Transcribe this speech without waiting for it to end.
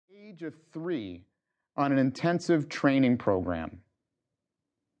age of 3 on an intensive training program.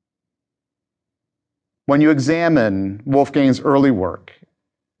 When you examine Wolfgang's early work,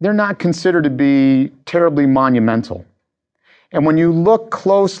 they're not considered to be terribly monumental. And when you look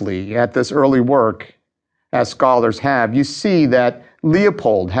closely at this early work, as scholars have, you see that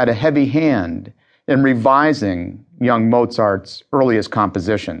Leopold had a heavy hand in revising young Mozart's earliest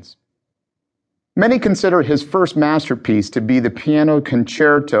compositions. Many consider his first masterpiece to be the Piano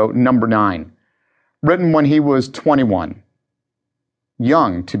Concerto No. 9, written when he was 21.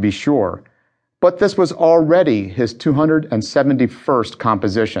 Young, to be sure, but this was already his 271st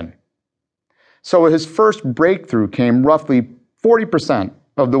composition. So his first breakthrough came roughly 40%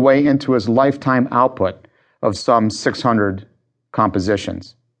 of the way into his lifetime output of some 600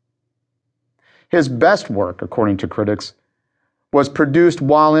 compositions. His best work, according to critics, was produced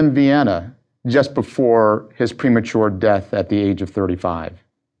while in Vienna just before his premature death at the age of 35.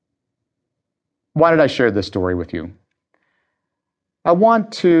 Why did I share this story with you? I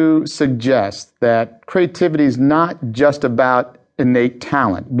want to suggest that creativity is not just about innate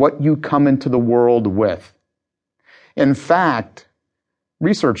talent, what you come into the world with. In fact,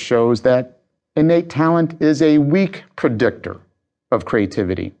 research shows that innate talent is a weak predictor of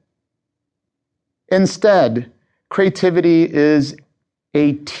creativity. Instead, creativity is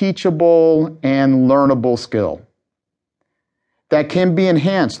a teachable and learnable skill that can be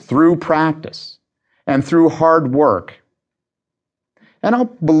enhanced through practice and through hard work. I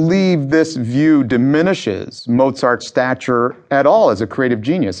don't believe this view diminishes Mozart's stature at all as a creative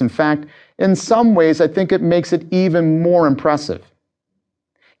genius. In fact, in some ways, I think it makes it even more impressive,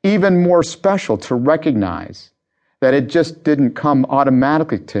 even more special to recognize that it just didn't come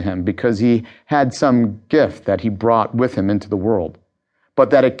automatically to him because he had some gift that he brought with him into the world, but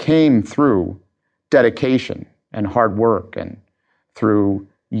that it came through dedication and hard work and through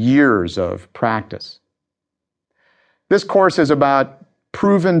years of practice. This course is about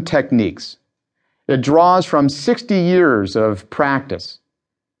proven techniques. It draws from 60 years of practice,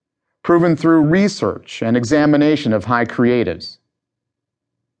 proven through research and examination of high creatives.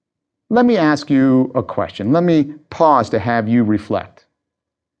 Let me ask you a question. Let me pause to have you reflect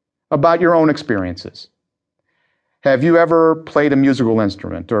about your own experiences. Have you ever played a musical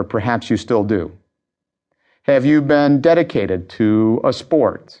instrument, or perhaps you still do? Have you been dedicated to a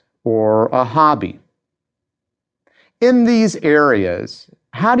sport or a hobby? In these areas,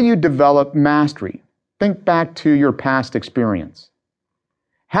 how do you develop mastery? Think back to your past experience.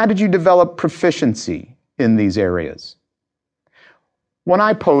 How did you develop proficiency in these areas? When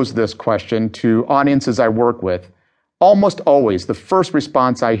I pose this question to audiences I work with, almost always the first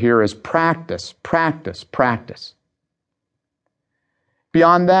response I hear is practice, practice, practice.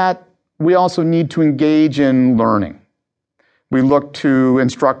 Beyond that, we also need to engage in learning. We look to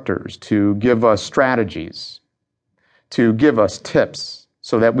instructors to give us strategies, to give us tips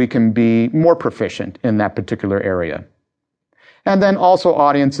so that we can be more proficient in that particular area. And then also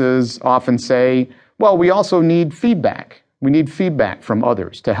audiences often say, well, we also need feedback. We need feedback from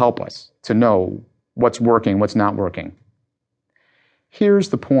others to help us to know what's working, what's not working. Here's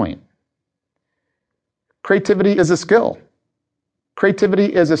the point. Creativity is a skill. Creativity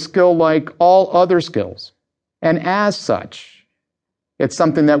is a skill like all other skills. And as such, it's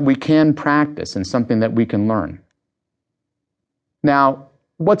something that we can practice and something that we can learn. Now,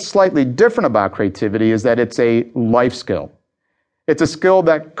 what's slightly different about creativity is that it's a life skill. It's a skill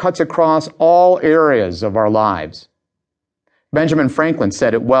that cuts across all areas of our lives. Benjamin Franklin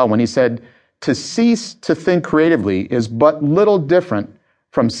said it well when he said, "To cease to think creatively is but little different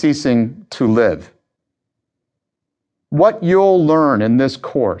from ceasing to live." What you'll learn in this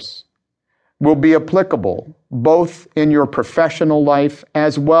course will be applicable both in your professional life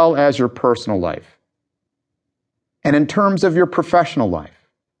as well as your personal life. And in terms of your professional life,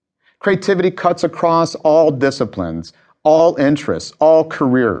 creativity cuts across all disciplines, all interests, all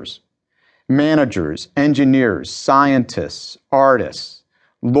careers. Managers, engineers, scientists, artists,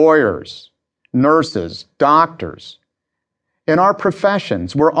 lawyers, nurses, doctors. In our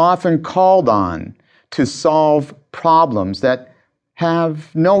professions, we're often called on to solve problems that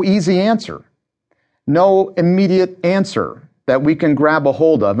have no easy answer, no immediate answer that we can grab a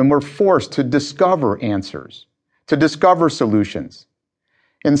hold of, and we're forced to discover answers, to discover solutions.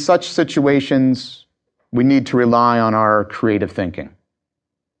 In such situations, we need to rely on our creative thinking.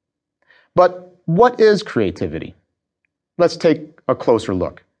 But what is creativity? Let's take a closer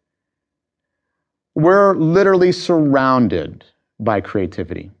look. We're literally surrounded by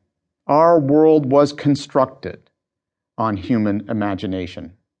creativity. Our world was constructed on human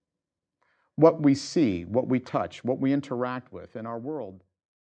imagination. What we see, what we touch, what we interact with in our world